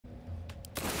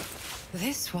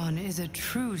This one is a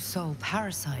true soul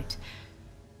parasite.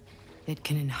 It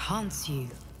can enhance you.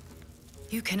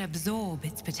 You can absorb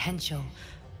its potential.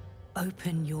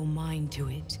 Open your mind to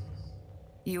it.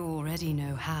 You already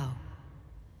know how.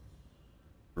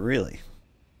 Really?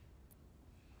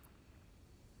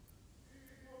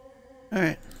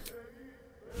 Alright.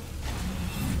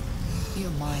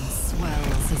 Your mind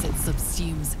swells as it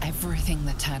subsumes everything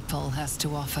the tadpole has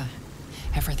to offer.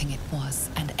 Everything it was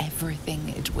and everything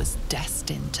it was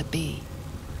destined to be.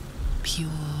 Pure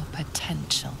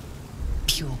potential.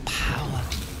 Pure power.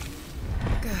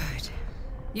 Good.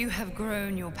 You have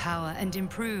grown your power and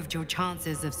improved your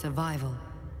chances of survival.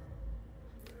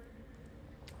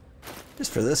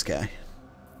 Just for this guy.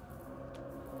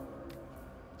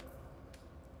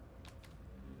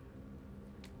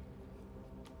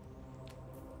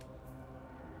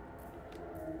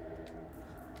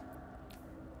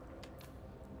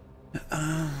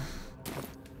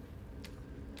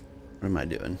 What am I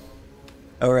doing?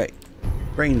 Oh, right.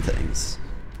 Brain things.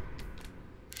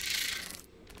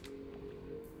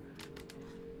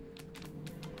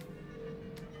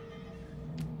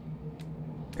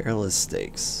 Perilous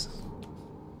stakes.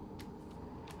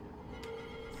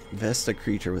 Invest a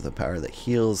creature with a power that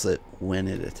heals it when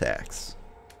it attacks.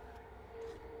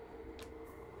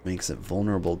 Makes it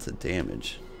vulnerable to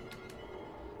damage.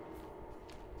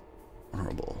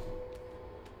 Vulnerable.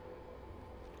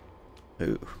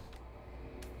 Ooh.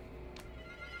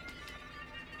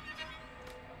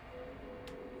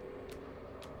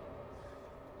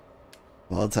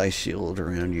 Multi-shield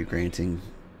around you, granting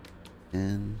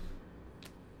 10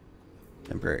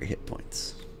 temporary hit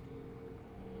points.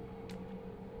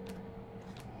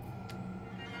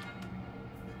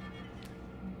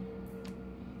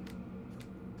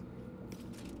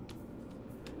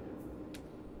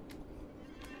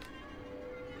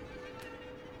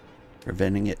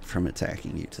 Preventing it from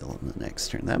attacking you till the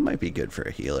next turn. That might be good for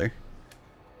a healer.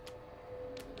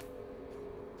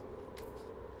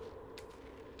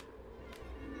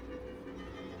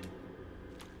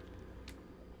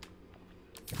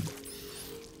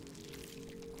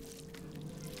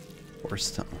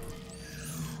 Force tunnel.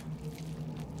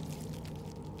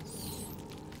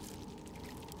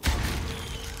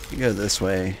 You go this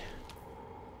way.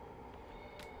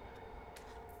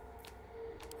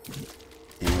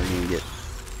 And we're gonna get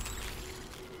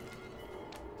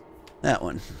that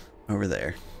one over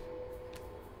there.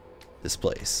 This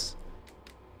place.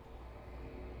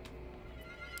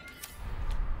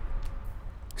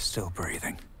 Still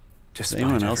breathing. Does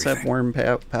anyone else have worm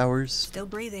powers? Still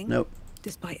breathing. Nope.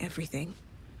 Despite everything.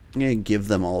 I'm gonna give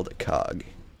them all to Cog.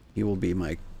 He will be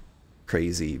my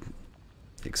crazy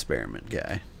experiment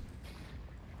guy.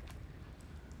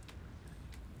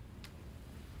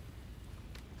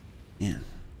 Man,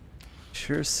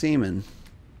 sure seeming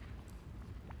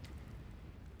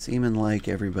like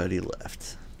everybody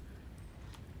left.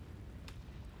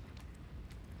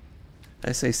 Did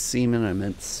I say seeming? I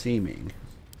meant seeming.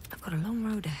 I've got a long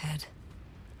road ahead.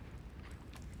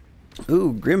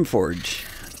 Ooh, Grimforge.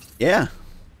 Yeah.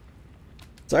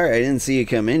 Sorry, I didn't see you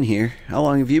come in here. How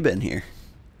long have you been here?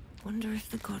 Wonder if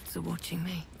the gods are watching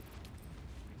me.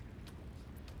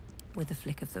 With a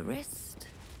flick of the wrist.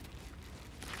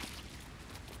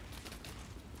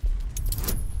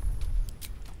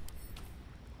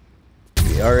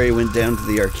 We already went down to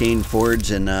the Arcane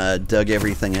Forge and dug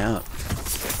everything out.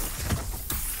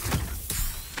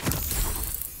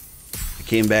 I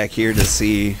came back here to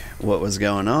see what was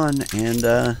going on,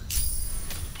 and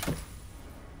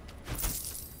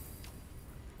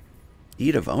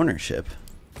deed of ownership.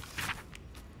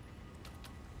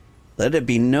 Let it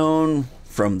be known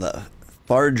from the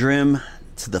Fardrim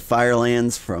to the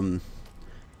Firelands, from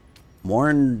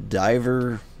Morn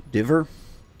Diver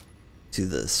to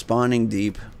the Spawning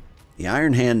Deep, the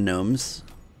Iron Hand Gnomes,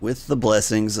 with the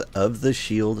blessings of the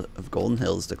Shield of Golden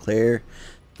Hills, declare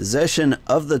possession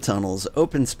of the tunnels,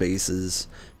 open spaces,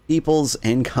 peoples,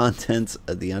 and contents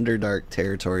of the Underdark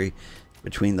territory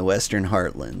between the Western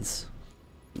Heartlands.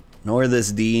 Nor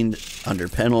this deed, under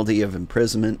penalty of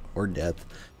imprisonment or death,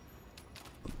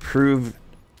 approved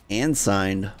and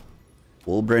signed,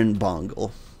 Wulbren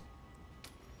Bongle.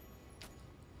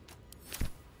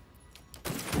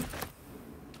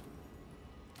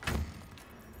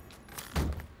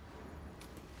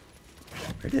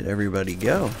 Where did everybody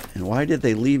go? And why did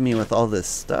they leave me with all this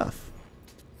stuff?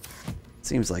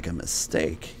 Seems like a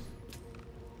mistake.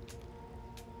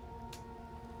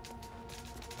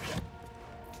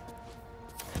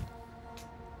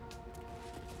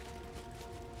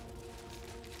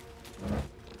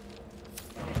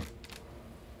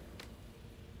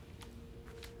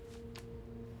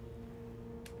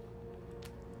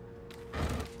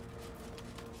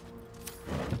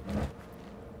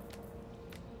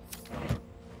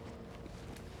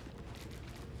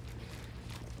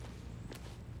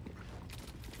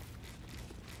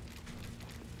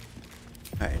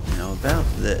 Alright, now about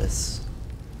this.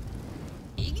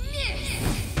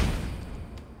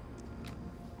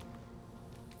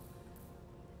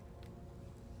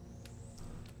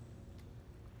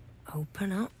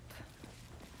 Open up.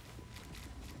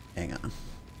 Hang on.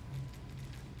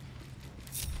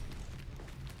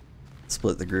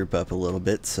 Split the group up a little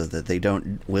bit so that they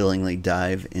don't willingly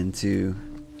dive into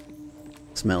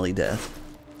smelly death.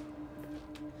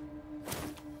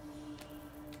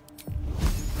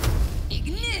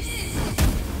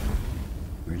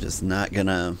 We're just not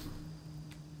gonna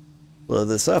blow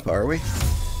this up, are we?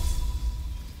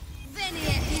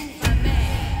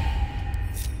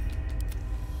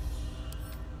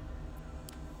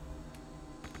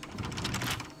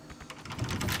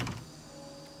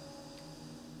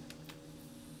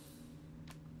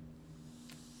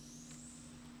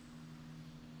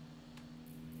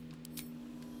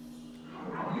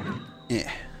 Yeah.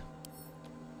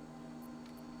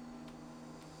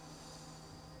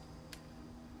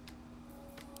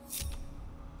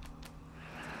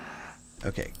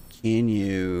 Okay, can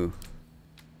you...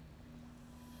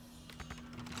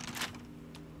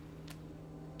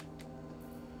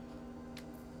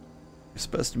 You're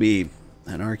supposed to be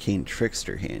an arcane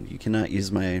trickster hand. You cannot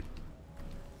use my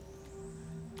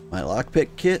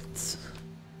lockpick kits.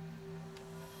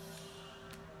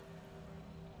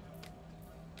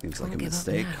 Seems like a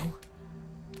mistake.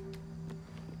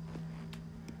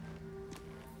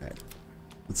 Alright,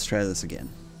 let's try this again.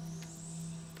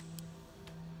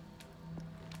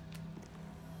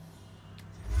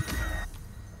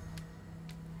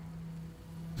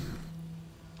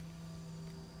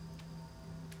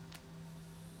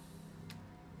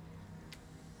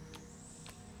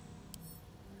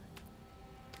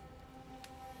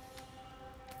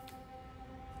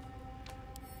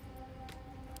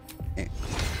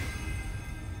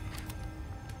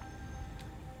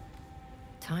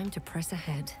 Time to press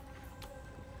ahead.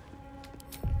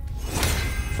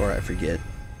 Before I forget,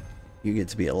 you get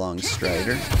to be a long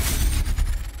strider.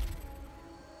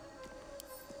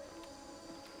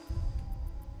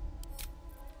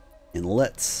 And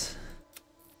let's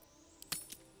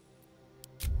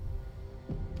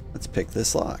pick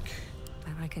this lock.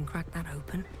 Bet I can crack that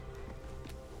open.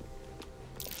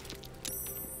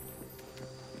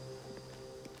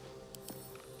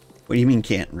 What do you mean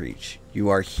can't reach? You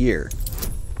are here.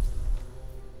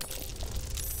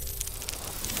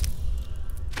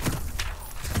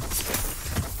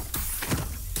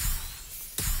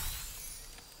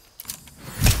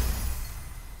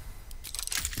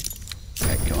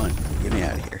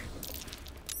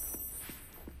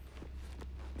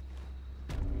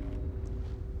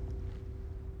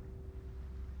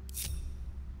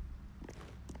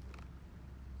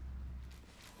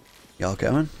 Y'all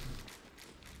coming?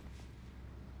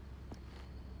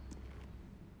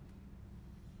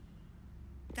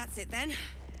 That's it then.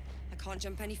 I can't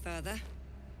jump any further.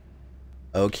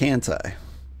 Oh, can't I?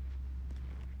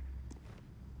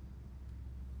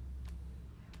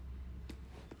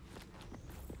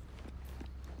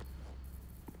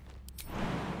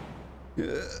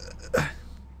 Just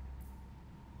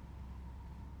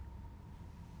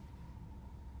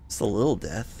a little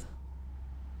death.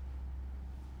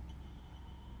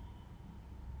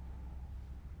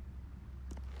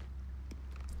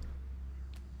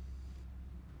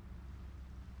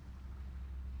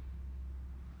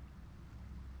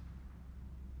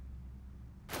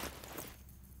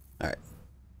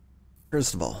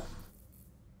 First of all,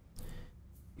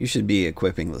 you should be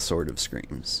equipping the Sword of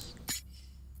Screams.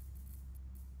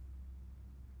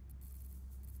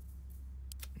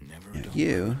 Now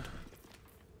you...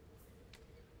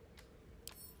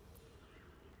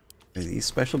 Are these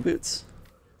special boots?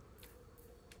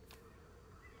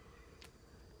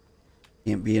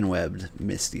 Can't be enwebbed.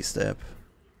 Misty Step.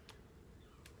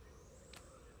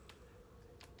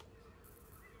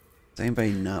 Is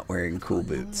anybody not wearing cool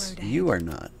boots? You are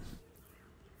not.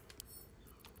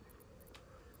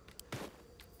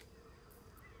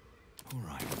 All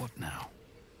right, what now?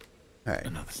 All right.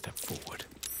 Another step forward.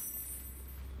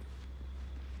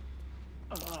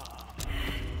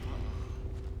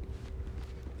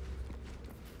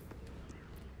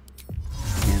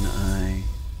 Can I...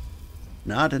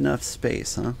 Not enough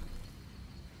space, huh?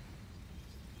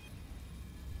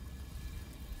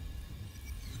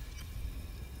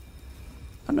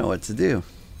 I don't know what to do.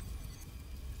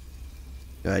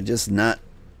 Do I just not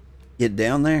get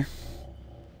down there?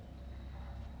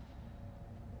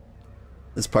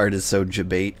 This part is so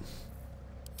debate.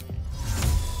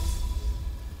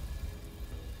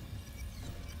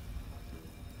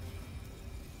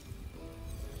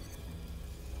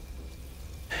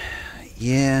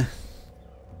 Yeah.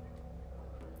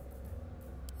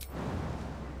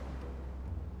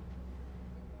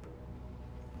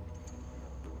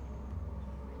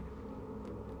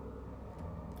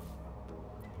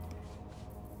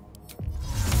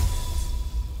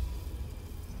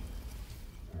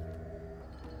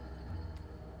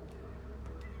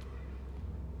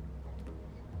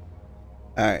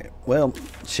 Alright, well,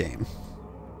 shame.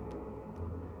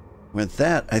 With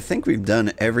that, I think we've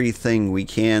done everything we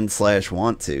can /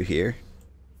 want to here.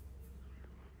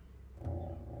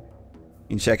 You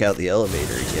can check out the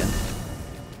elevator again.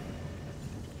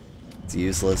 It's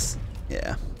useless.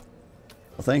 Yeah.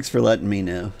 Well, thanks for letting me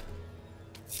know.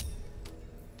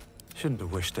 Shouldn't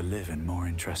have wished to live in more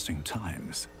interesting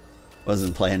times.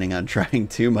 Wasn't planning on trying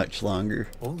too much longer.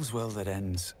 All's well that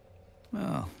ends,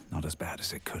 well, not as bad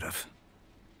as it could have.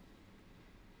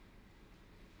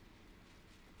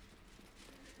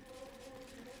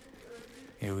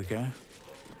 Here we go.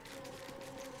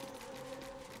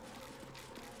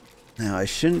 Now, I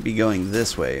shouldn't be going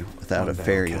this way without a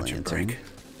fairy lantern. Break.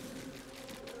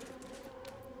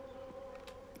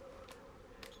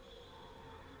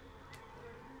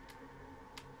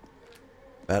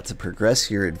 About to progress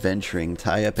your adventuring,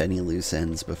 tie up any loose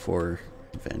ends before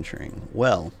adventuring.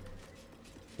 Well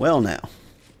now.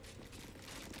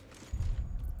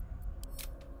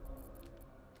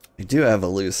 I do have a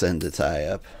loose end to tie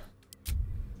up.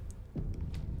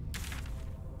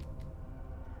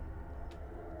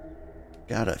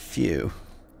 Got a few.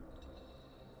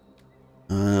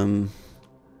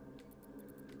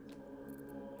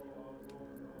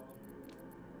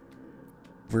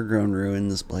 Overgrown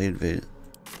ruins, blade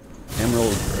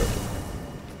emerald grove.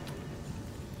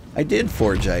 I did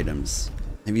forge items.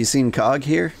 Have you seen Cog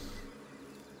here?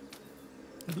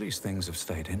 At least things have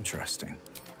stayed interesting.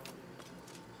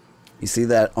 You see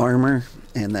that armor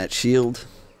and that shield?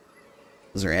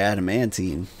 Those are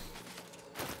adamantine.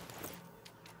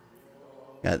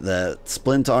 Got the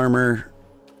splint armor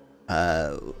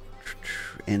and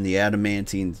the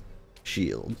adamantine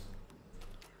shield.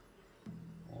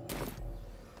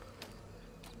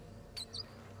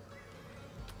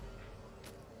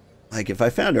 Like if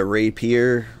I found a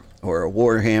rapier or a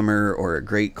warhammer or a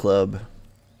great club,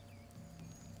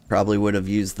 probably would have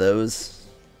used those.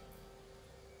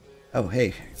 Oh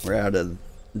hey, we're out of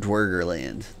Duerger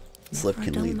land. Slip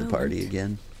can lead the party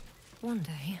again. One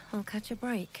day I'll catch a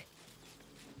break.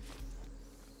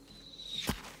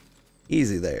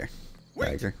 Easy there, Wait,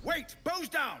 Tiger. wait, bows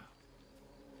down!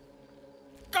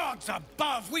 Gods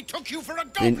above, we took you for a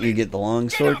goblin! Didn't you get the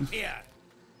longsword? Get up here!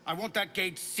 I want that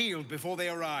gate sealed before they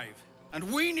arrive.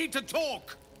 And we need to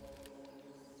talk!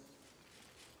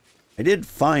 I did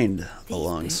find a These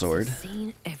longsword. boots have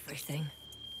seen everything.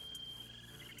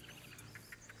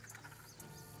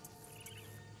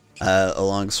 A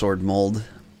longsword mold.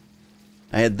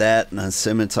 I had that and a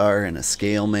scimitar and a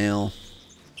scale mail.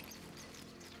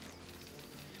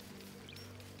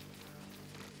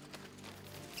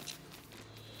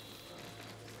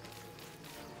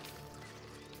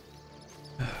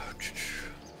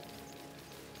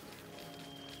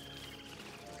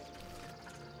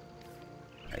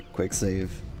 Alright, quick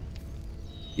save.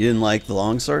 You didn't like the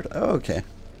longsword? Oh, okay.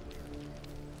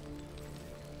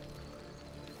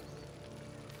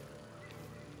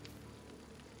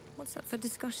 What's up for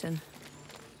discussion?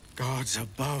 Gods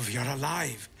above, you're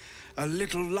alive. A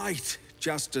little light,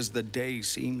 just as the day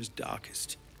seems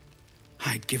darkest.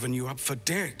 I'd given you up for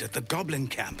dead at the goblin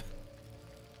camp.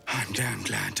 I'm damn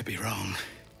glad to be wrong.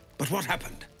 But what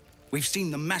happened? We've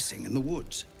seen them massing in the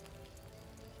woods.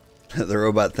 The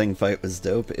robot thing fight was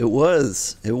dope. It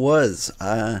was. It was.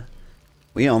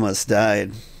 We almost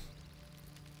died.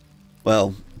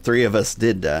 Well, 3 of us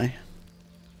did die.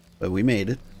 But we made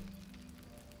it.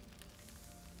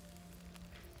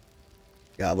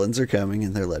 Goblins are coming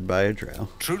and they're led by a drow.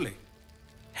 Truly.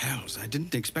 Hells, I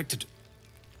didn't expect it.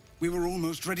 We were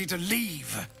almost ready to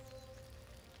leave.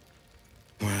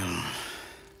 Well,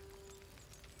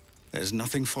 there's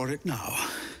nothing for it now.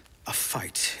 A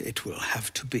fight it will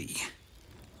have to be.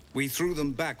 We threw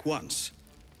them back once.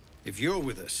 If you're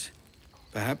with us,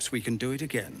 perhaps we can do it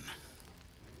again.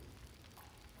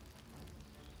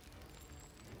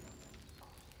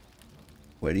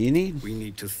 What do you need? We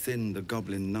need to thin the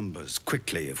goblin numbers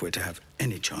quickly if we're to have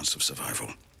any chance of survival.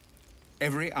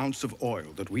 Every ounce of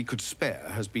oil that we could spare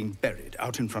has been buried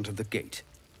out in front of the gate.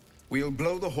 We'll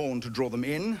blow the horn to draw them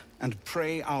in, and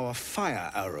pray our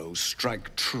fire arrows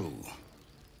strike true.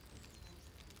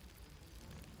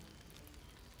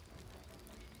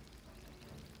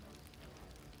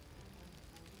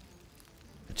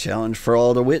 A challenge for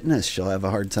all to witness. She'll have a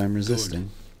hard time resisting. Good.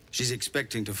 She's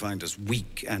expecting to find us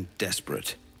weak and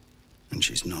desperate. And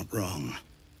she's not wrong.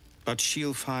 But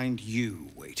she'll find you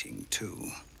waiting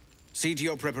too. See to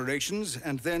your preparations,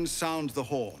 and then sound the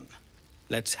horn.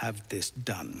 Let's have this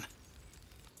done.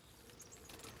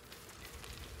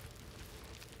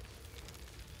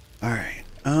 Alright,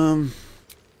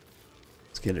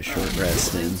 let's get a short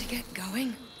rest in. To get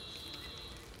going.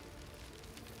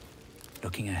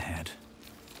 looking ahead.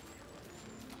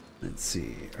 Let's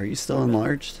see. Are you still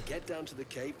enlarged? Get down to the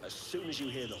cape as soon as you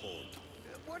hear the horn.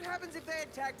 What happens if they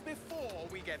attack before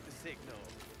we get the signal?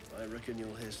 I reckon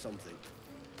you'll hear something.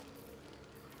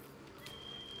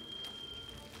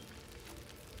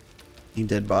 Any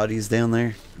dead bodies down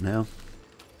there? No.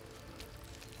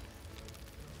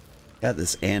 Got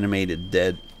this animate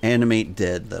dead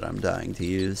that I'm dying to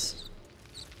use.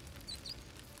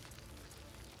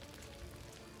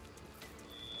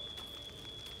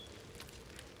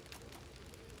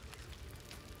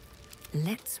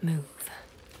 Let's move.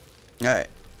 Alright.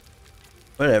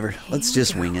 Whatever. Let's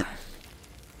just wing it.